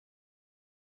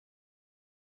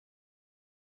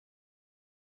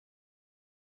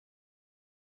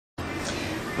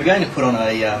We're going to put on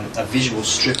a visual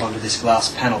strip onto this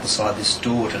glass panel beside this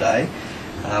door today.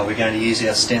 We're going to use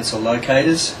our stencil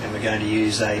locators, and we're going to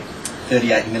use a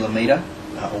 38mm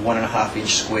or 1.5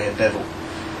 inch square bevel.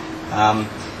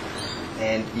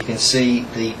 And you can see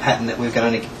the pattern that we're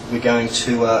going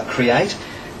to create.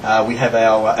 We have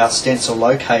our stencil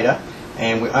locator,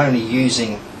 and we're only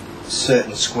using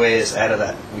certain squares out of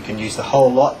that. We can use the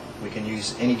whole lot. We can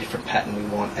use any different pattern we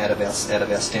want out of our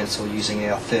stencil using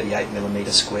our 38mm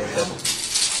square bevel.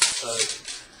 So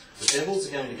the bevels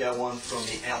are going to go on from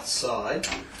the outside,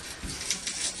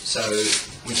 so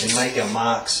we can make our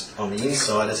marks on the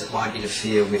inside as it won't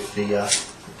interfere with the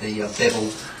bevel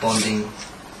bonding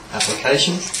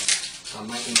application. So I'm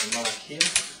making a mark here.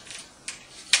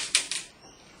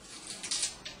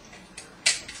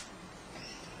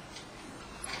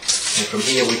 And from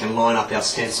here we can line up our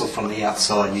stencil from the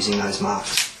outside using those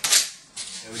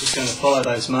marks. Now we're just going to follow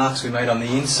those marks we made on the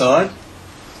inside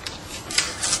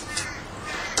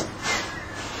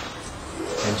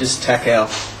and just tack our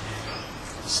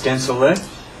stencil there,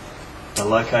 the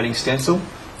locating stencil.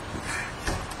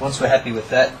 Once we're happy with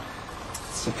that,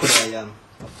 we'll put a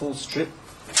full strip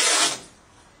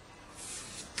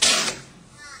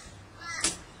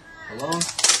along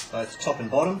both top and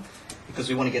bottom, because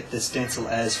we want to get the stencil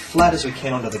as flat as we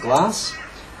can onto the glass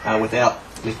without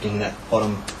lifting that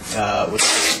bottom,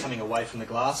 without coming away from the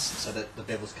glass so that the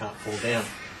bevels can't fall down.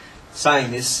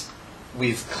 Saying this,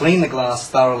 we've cleaned the glass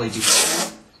thoroughly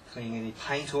before, cleaning any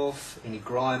paint off, any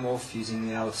grime off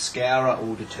using our scourer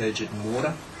or detergent and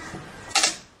water.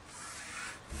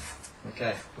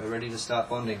 Okay, we're ready to start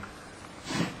bonding.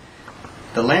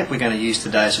 The lamp we're going to use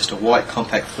today is just a white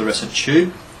compact fluorescent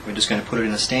tube. We're just going to put it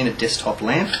in a standard desktop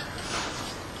lamp.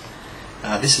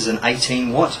 This is an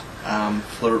 18 watt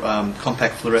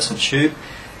compact fluorescent tube.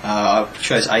 I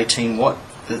chose 18 watt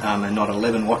and not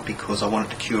 11 watt because I want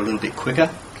it to cure a little bit quicker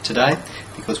today,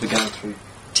 because we're going through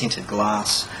tinted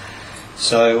glass.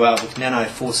 So with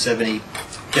Nano470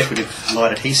 decorative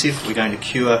light adhesive, we're going to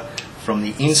cure from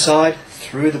the inside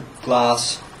through the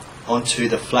glass onto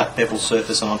the flat bevel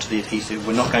surface and onto the adhesive.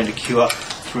 We're not going to cure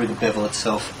through the bevel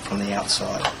itself from the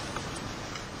outside.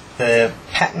 The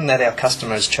pattern that our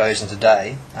customer has chosen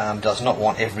today does not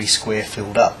want every square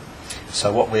filled up.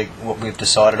 So what we've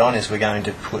decided on is we're going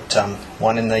to put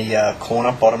one in the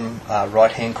corner, bottom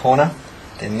right hand corner,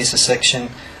 then miss a section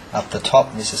up the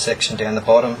top, miss a section down the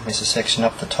bottom, miss a section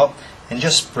up the top, and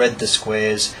just spread the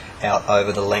squares out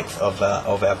over the length of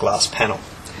our glass panel.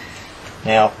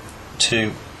 Now,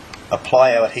 to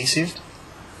apply our adhesive,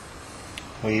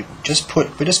 we're just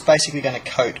basically going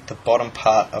to coat the bottom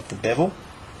part of the bevel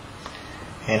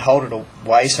and hold it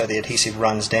away so the adhesive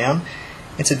runs down.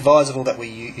 It's advisable that we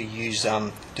use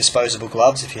disposable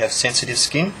gloves if you have sensitive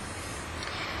skin.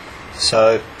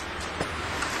 So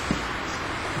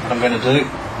what I'm going to do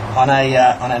on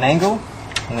an angle,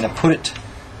 I'm going to put it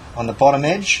on the bottom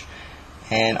edge,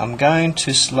 and I'm going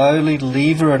to slowly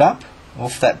lever it up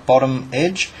off that bottom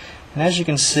edge, and as you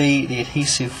can see, the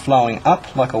adhesive flowing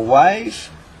up like a wave.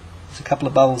 There's a couple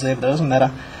of bubbles there, but it doesn't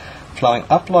matter. Flowing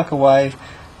up like a wave.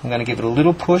 I'm going to give it a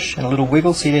little push and a little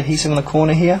wiggle. See the adhesive in the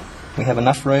corner here? We have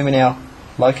enough room in our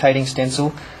locating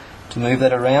stencil to move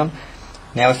that around.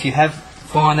 Now if you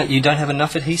find that you don't have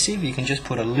enough adhesive, you can just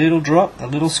put a little drop, a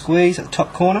little squeeze at the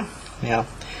top corner. Now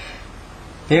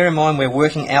bear in mind we're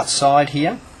working outside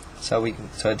here, so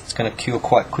it's going to cure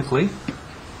quite quickly.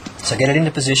 So get it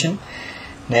into position.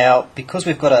 Now because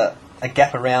we've got a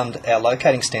gap around our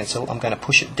locating stencil, I'm going to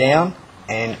push it down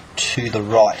and to the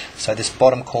right, so this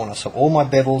bottom corner. So all my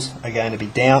bevels are going to be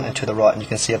down and to the right, and you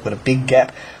can see I've got a big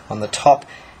gap on the top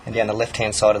and down the left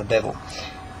hand side of the bevel.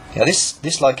 Now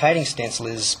this locating stencil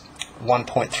is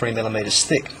 1.3mm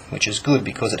thick, which is good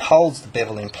because it holds the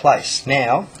bevel in place.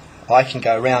 Now I can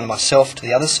go around myself to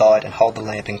the other side and hold the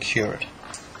lamp and cure it.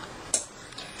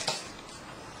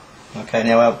 Okay,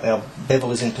 now our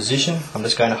bevel is in position. I'm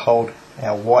just going to hold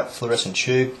our white fluorescent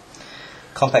tube,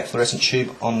 compact fluorescent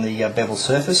tube on the bevel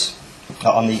surface,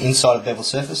 on the inside of the bevel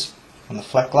surface, on the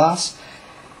flat glass.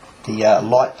 The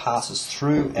light passes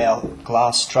through our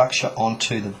glass structure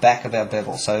onto the back of our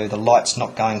bevel, so the light's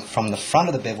not going from the front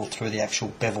of the bevel through the actual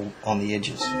bevel on the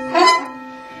edges.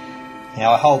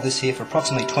 Now I hold this here for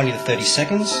approximately 20 to 30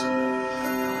 seconds,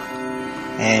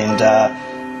 and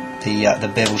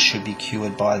the bevel should be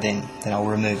cured by then. Then I'll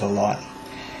remove the light.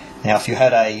 Now if you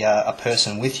had a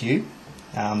person with you,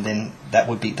 then they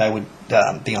would be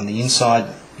on the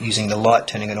inside using the light,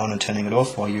 turning it on and turning it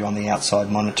off, while you're on the outside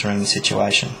monitoring the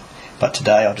situation. But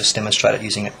today I'll just demonstrate it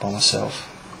using it by myself.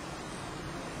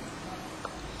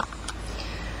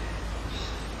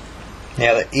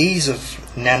 Now the ease of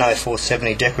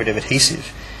Nano470 decorative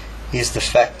adhesive is the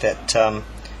fact that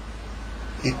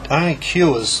it only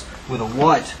cures with a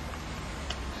white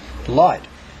light.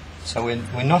 So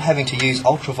we're not having to use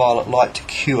ultraviolet light to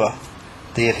cure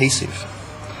the adhesive.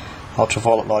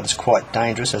 Ultraviolet light is quite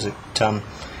dangerous, as it can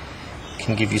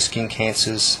give you skin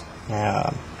cancers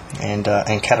and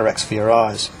cataracts for your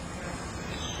eyes.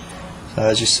 So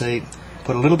as you see,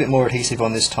 put a little bit more adhesive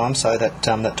on this time, so that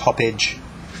that top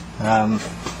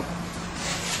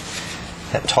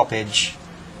edge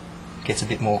gets a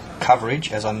bit more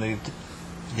coverage as I move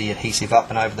the adhesive up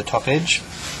and over the top edge.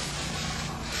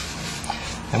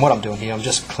 And what I'm doing here, I'm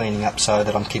just cleaning up so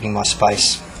that I'm keeping my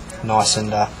space nice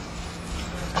and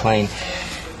clean.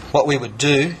 What we would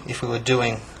do if we were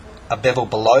doing a bevel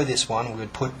below this one, we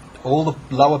would put all the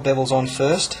lower bevels on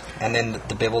first and then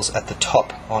the bevels at the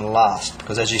top on last,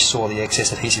 because as you saw, the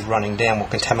excess adhesive running down will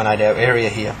contaminate our area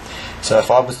here. So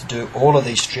if I was to do all of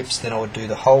these strips, then I would do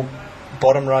the whole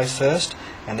bottom row first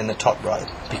and then the top row.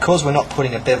 Because we're not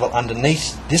putting a bevel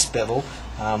underneath this bevel,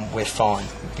 we're fine,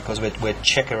 because we're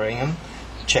checkering them,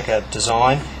 checker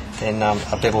design, then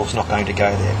a bevel's not going to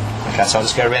go there. Okay, so I'll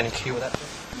just go around and cure that.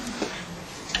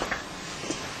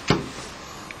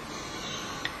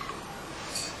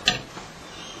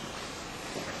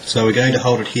 So we're going to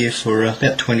hold it here for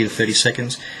about 20 to 30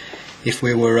 seconds. If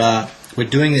we're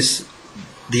doing this,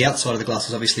 the outside of the glass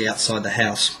is obviously outside the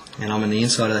house, and I'm on the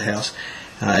inside of the house.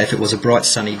 If it was a bright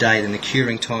sunny day, then the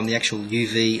curing time, the actual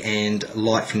UV and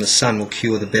light from the sun will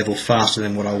cure the bevel faster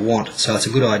than what I want. So it's a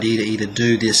good idea to either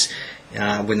do this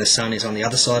when the sun is on the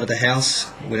other side of the house,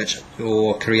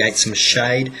 or create some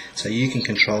shade so you can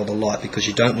control the light, because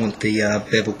you don't want the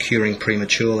bevel curing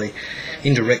prematurely.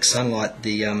 In direct sunlight,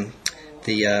 the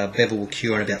bevel will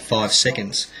cure in about 5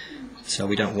 seconds. So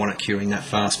we don't want it curing that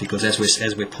fast, because as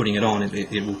we're putting it on,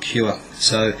 it will cure.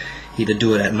 So either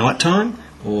do it at night time,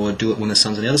 or do it when the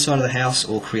sun's on the other side of the house,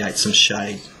 or create some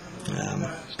shade.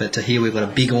 But here we've got a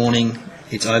big awning,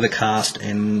 it's overcast,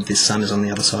 and the sun is on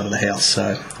the other side of the house,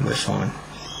 so we're fine.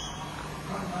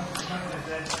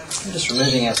 I'm just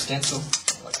removing our stencil,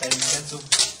 locating stencil.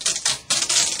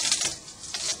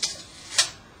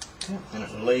 And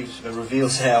it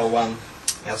reveals our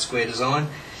square design.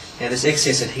 Now there's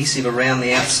excess adhesive around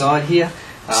the outside here,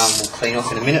 we'll clean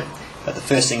off in a minute, but the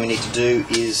first thing we need to do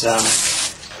is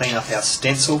clean up our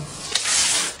stencil,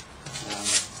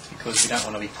 because we don't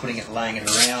want to be putting it, laying it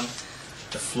around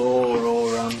the floor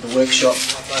or the workshop.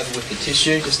 Over with the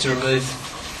tissue just to remove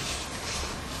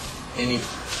any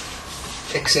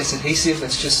excess adhesive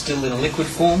that's just still in a liquid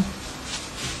form.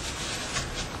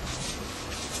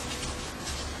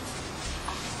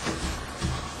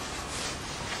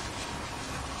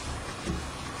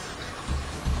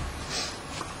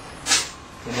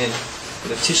 And then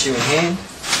with a tissue in hand,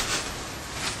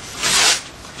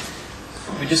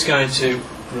 we're just going to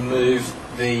remove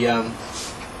the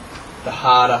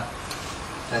harder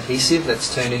adhesive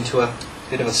that's turned into a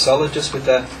bit of a solid just with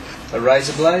a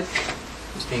razor blade.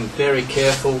 Just being very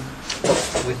careful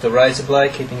with the razor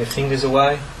blade, keeping your fingers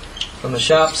away from the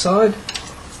sharp side.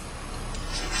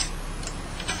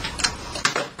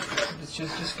 It's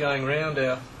just going round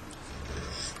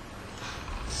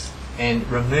and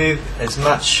remove as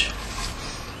much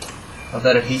of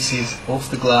that adhesive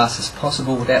off the glass as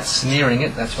possible without smearing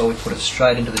it. That's why we put it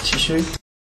straight into the tissue.